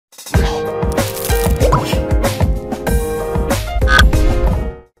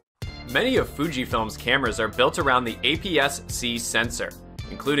Many of Fujifilm's cameras are built around the APS-C sensor,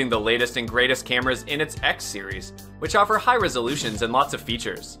 including the latest and greatest cameras in its X series, which offer high resolutions and lots of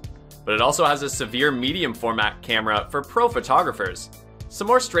features. But it also has a severe medium format camera for pro photographers, some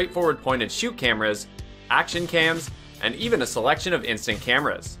more straightforward point-and-shoot cameras, action cams, and even a selection of instant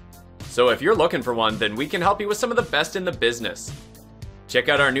cameras. So if you're looking for one, then we can help you with some of the best in the business. Check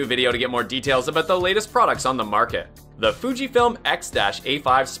out our new video to get more details about the latest products on the market. The Fujifilm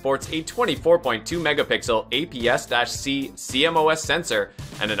X-A5 sports a 24.2 megapixel APS-C CMOS sensor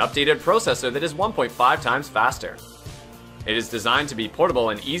and an updated processor that is 1.5 times faster. It is designed to be portable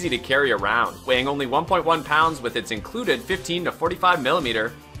and easy to carry around, weighing only 1.1 pounds with its included 15 to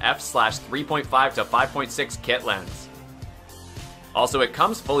 45mm f/3.5 to 5.6 kit lens. Also, it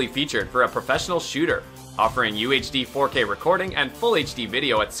comes fully featured for a professional shooter, offering UHD 4K recording and Full HD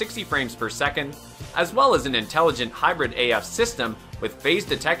video at 60 frames per second, as well as an intelligent hybrid AF system with phase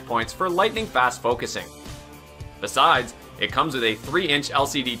detect points for lightning fast focusing. Besides, it comes with a 3-inch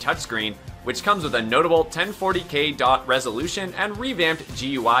LCD touchscreen, which comes with a notable 1040p dot resolution and revamped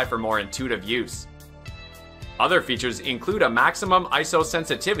GUI for more intuitive use. Other features include a maximum ISO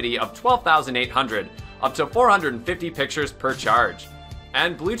sensitivity of 12,800 up to 450 pictures per charge,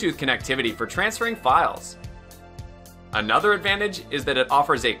 and Bluetooth connectivity for transferring files. Another advantage is that it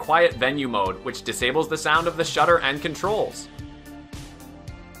offers a quiet venue mode, which disables the sound of the shutter and controls.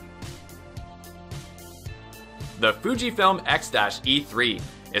 The Fujifilm X-E3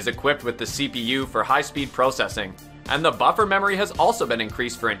 is equipped with the CPU for high-speed processing, and the buffer memory has also been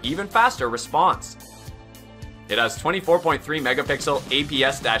increased for an even faster response. It has 24.3 megapixel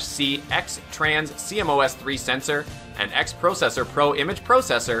APS-C X-Trans CMOS3 sensor and X Processor Pro image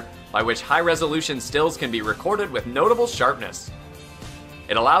processor, by which high-resolution stills can be recorded with notable sharpness.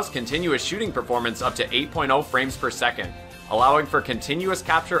 It allows continuous shooting performance up to 8.0 frames per second, allowing for continuous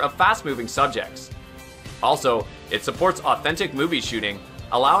capture of fast-moving subjects. Also, it supports authentic movie shooting,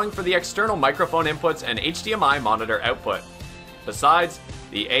 allowing for the external microphone inputs and HDMI monitor output. Besides,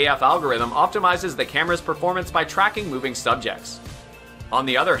 the AF algorithm optimizes the camera's performance by tracking moving subjects. On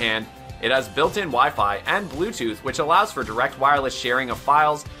the other hand, it has built-in Wi-Fi and Bluetooth, which allows for direct wireless sharing of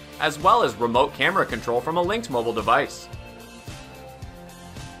files, as well as remote camera control from a linked mobile device.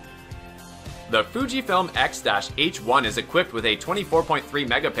 The Fujifilm X-H1 is equipped with a 24.3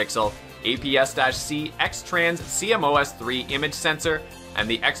 megapixel APS-C X-Trans CMOS3 image sensor and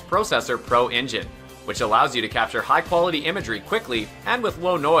the X Processor Pro engine, which allows you to capture high-quality imagery quickly and with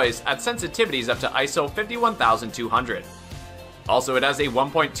low noise at sensitivities up to ISO 51200. Also, it has a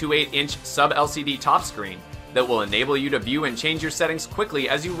 1.28-inch sub-LCD top screen that will enable you to view and change your settings quickly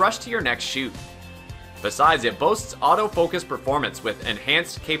as you rush to your next shoot. Besides, it boasts autofocus performance with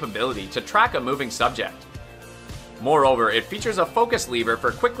enhanced capability to track a moving subject. Moreover, it features a focus lever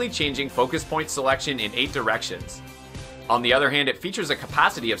for quickly changing focus point selection in 8 directions. On the other hand, it features a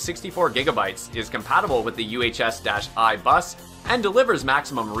capacity of 64 gigabytes, is compatible with the UHS-I bus, and delivers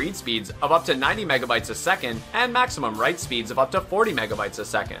maximum read speeds of up to 90 megabytes a second and maximum write speeds of up to 40 megabytes a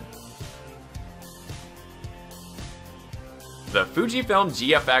second. The Fujifilm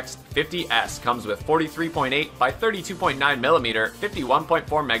GFX 50S comes with 43.8 by 32.9 mm 51.4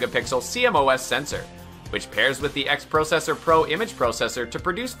 megapixel CMOS sensor, which pairs with the X Processor Pro image processor to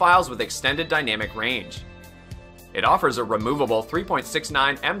produce files with extended dynamic range. It offers a removable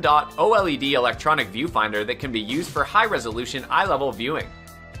 3.69 m.dot OLED electronic viewfinder that can be used for high-resolution eye-level viewing.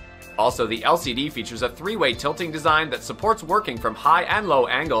 Also, the LCD features a 3-way tilting design that supports working from high and low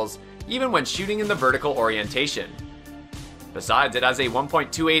angles, even when shooting in the vertical orientation. Besides, it has a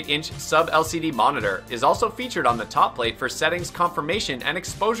 1.28-inch sub-LCD monitor, is also featured on the top plate for settings confirmation and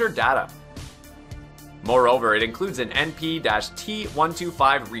exposure data. Moreover, it includes an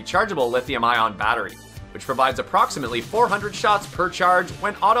NP-T125 rechargeable lithium-ion battery, which provides approximately 400 shots per charge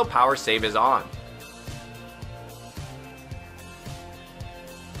when auto power save is on.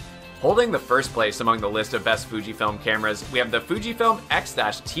 Holding the first place among the list of best Fujifilm cameras, we have the Fujifilm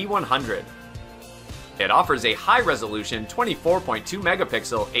X-T100. It offers a high-resolution 24.2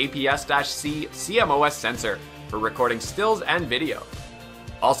 megapixel APS-C CMOS sensor for recording stills and video.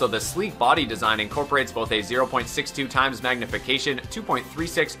 Also, the sleek body design incorporates both a 0.62 times magnification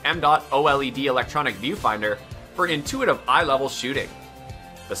 2.36 m.dot OLED electronic viewfinder for intuitive eye-level shooting.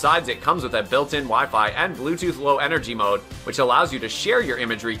 Besides, it comes with a built-in Wi-Fi and Bluetooth low energy mode, which allows you to share your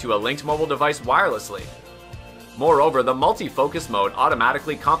imagery to a linked mobile device wirelessly. Moreover, the multi-focus mode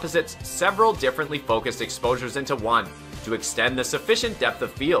automatically composites several differently focused exposures into one to extend the sufficient depth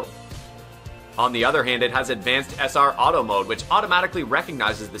of field. On the other hand, it has advanced SR Auto mode, which automatically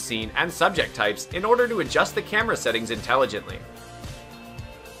recognizes the scene and subject types in order to adjust the camera settings intelligently.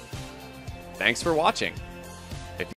 Thanks for watching.